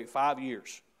 and they had to wait 5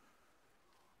 years.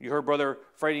 You heard Brother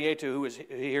Freddie Yetu, who is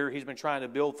here. He's been trying to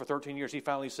build for 13 years. He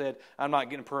finally said, I'm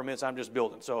not getting permits, I'm just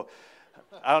building. So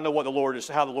I don't know how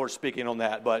the Lord's speaking on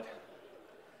that, but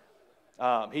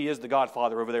he is the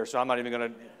Godfather over there, so I'm not even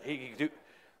going to,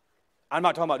 I'm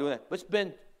not talking about doing that. But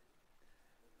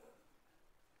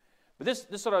this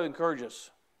is what I would encourage us.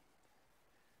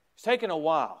 It's taken a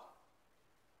while.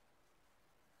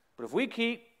 But if we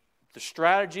keep the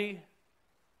strategy,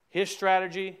 his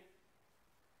strategy,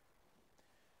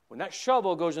 when that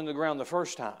shovel goes in the ground the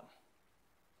first time,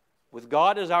 with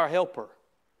God as our helper,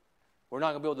 we're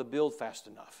not going to be able to build fast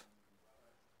enough.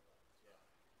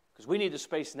 Because we need the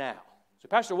space now. So,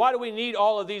 Pastor, why do we need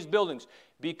all of these buildings?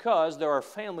 Because there are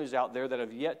families out there that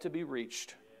have yet to be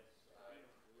reached.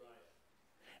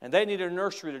 And they need a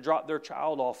nursery to drop their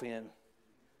child off in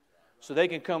so they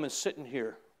can come and sit in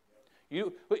here.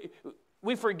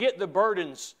 We forget the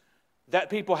burdens that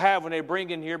people have when they bring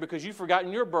in here because you've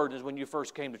forgotten your burdens when you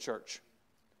first came to church.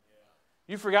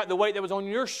 You forgot the weight that was on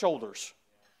your shoulders.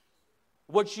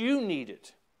 What you needed.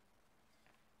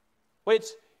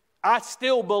 I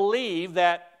still believe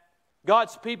that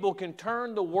God's people can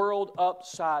turn the world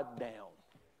upside down.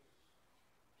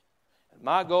 And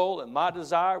my goal and my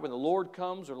desire when the Lord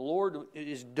comes or the Lord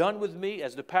is done with me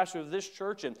as the pastor of this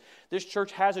church, and this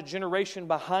church has a generation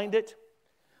behind it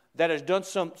that has done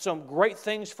some great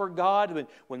things for God.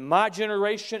 When my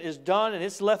generation is done and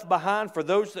it's left behind for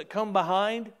those that come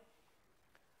behind,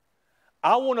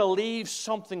 I want to leave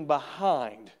something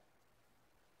behind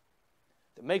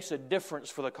that makes a difference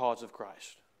for the cause of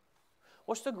Christ.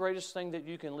 What's the greatest thing that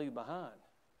you can leave behind?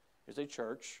 Is a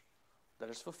church that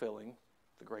is fulfilling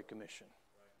the Great Commission.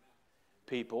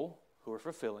 People who are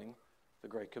fulfilling the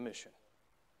Great Commission.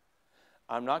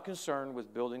 I'm not concerned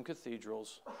with building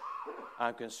cathedrals.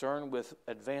 I'm concerned with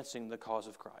advancing the cause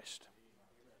of Christ.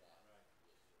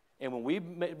 And when we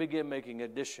begin making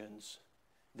additions,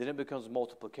 then it becomes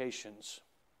multiplications.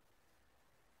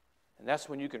 And that's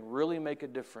when you can really make a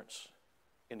difference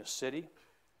in a city.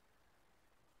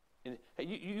 And, hey,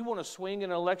 you want to swing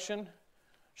an election?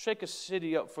 Shake a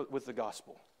city up with the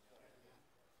gospel.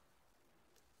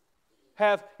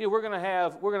 We're going to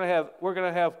have.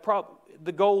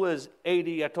 The goal is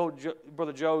 80. I told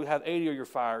Brother Joe, have 80 or you're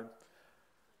fired.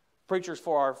 Preachers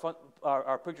for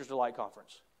our Preachers Delight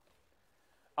Conference.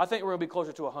 I think we're going to be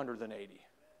closer to 100 than 80.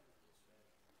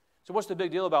 So what's the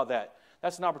big deal about that?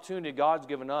 That's an opportunity God's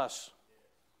given us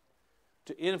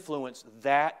to influence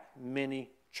that many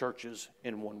churches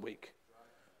in 1 week.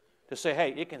 To say,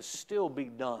 hey, it can still be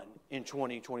done in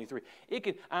 2023.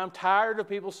 I'm tired of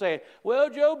people saying, well,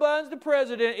 Joe Biden's the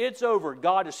president, it's over.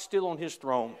 God is still on his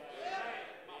throne.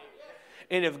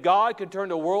 And if God can turn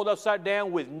the world upside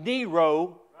down with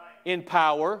Nero in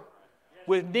power,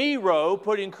 with Nero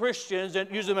putting Christians and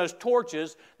use them as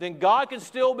torches, then God can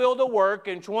still build a work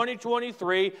in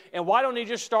 2023. And why don't he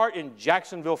just start in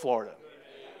Jacksonville, Florida?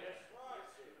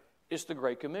 It's the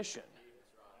Great Commission.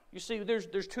 You see,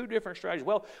 there's two different strategies.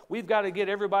 Well, we've got to get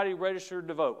everybody registered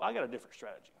to vote. I got a different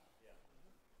strategy.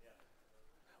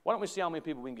 Why don't we see how many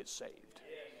people we can get saved?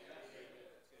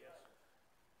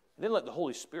 And then let the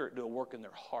Holy Spirit do a work in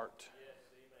their heart.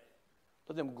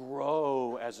 Let them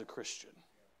grow as a Christian.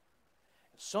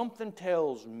 Something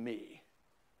tells me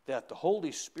that the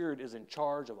Holy Spirit is in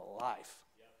charge of a life.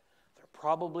 They're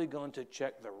probably going to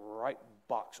check the right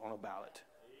box on a ballot.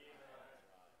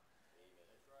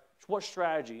 What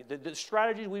strategy? The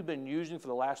strategies we've been using for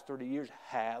the last 30 years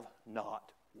have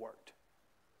not worked.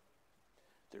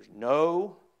 There's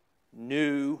no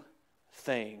new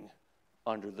thing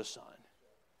under the sun.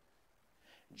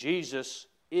 Jesus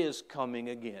is coming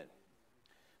again.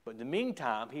 But in the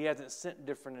meantime, he hasn't sent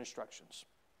different instructions.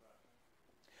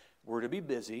 We're to be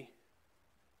busy.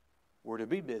 We're to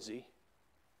be busy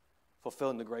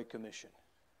fulfilling the Great Commission.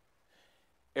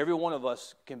 Every one of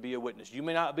us can be a witness. You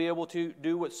may not be able to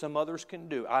do what some others can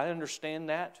do. I understand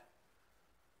that.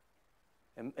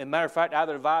 And matter of fact, I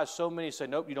would advise so many say,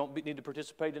 nope, you don't need to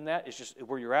participate in that. It's just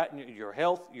where you're at, in your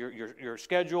health, your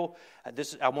schedule.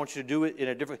 I want you to do it in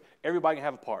a different. Everybody can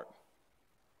have a part.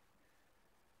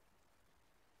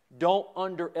 Don't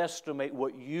underestimate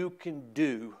what you can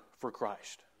do for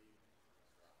Christ.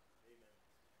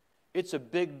 It's a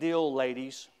big deal,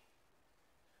 ladies,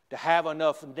 to have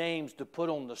enough names to put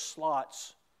on the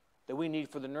slots that we need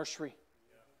for the nursery.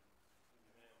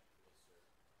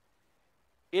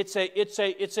 It's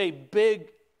a big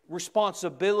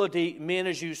responsibility, men,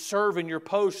 as you serve in your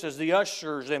posts as the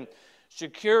ushers and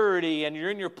security, and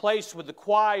you're in your place with the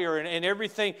choir and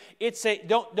everything.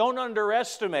 Don't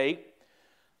underestimate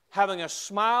having a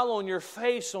smile on your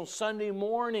face on Sunday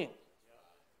morning.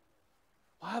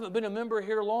 I haven't been a member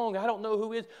here long. I don't know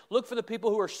who is. Look for the people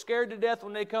who are scared to death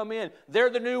when they come in. They're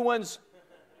the new ones.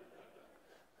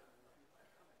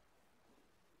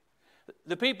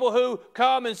 The people who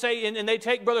come and say, and they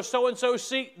take Brother so-and-so's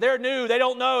seat, they're new. They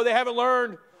don't know. They haven't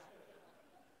learned.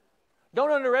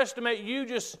 Don't underestimate you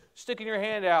just sticking your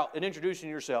hand out and introducing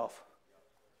yourself.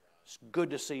 It's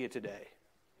good to see you today.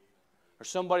 Or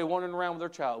somebody wandering around with their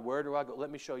child. Where do I go?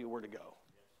 Let me show you where to go.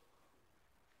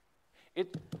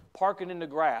 Parking in the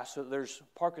grass, so there's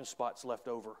parking spots left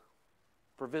over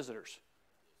for visitors.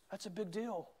 That's a big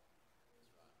deal.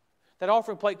 That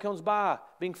offering plate comes by,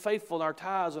 being faithful in our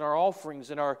tithes and our offerings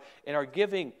and our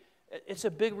giving. It's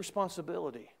a big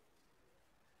responsibility.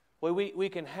 Well, we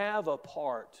can have a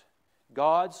part.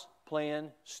 God's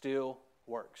plan still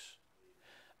works.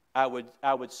 I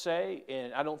would say,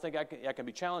 and I don't think I can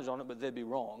be challenged on it, but they'd be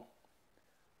wrong,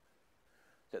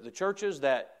 that the churches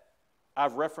that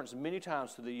I've referenced many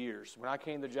times through the years, when I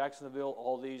came to Jacksonville,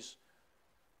 all these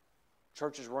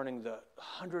churches running the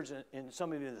hundreds and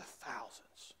some even the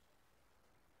thousands.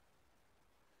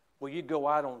 Well, you'd go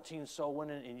out on teen soul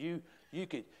winning, and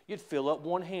you'd fill up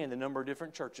one hand the number of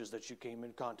different churches that you came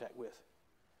in contact with.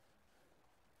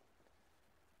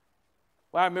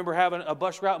 Well, I remember having a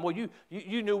bus route, and well,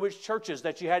 you knew which churches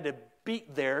that you had to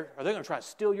beat there, or they're going to try to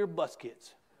steal your bus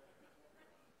kids.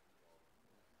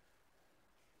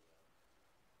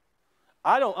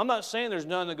 I'm not saying there's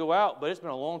none that go out, but it's been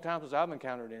a long time since I've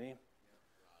encountered any.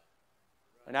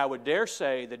 And I would dare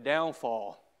say the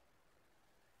downfall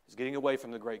is getting away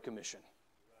from the Great Commission.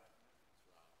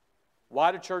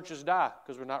 Why do churches die?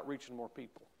 Because we're not reaching more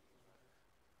people.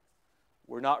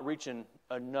 We're not reaching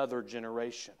another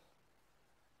generation.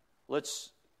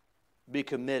 Let's be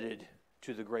committed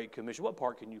to the Great Commission. What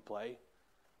part can you play?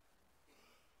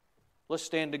 Let's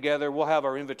stand together. We'll have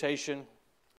our invitation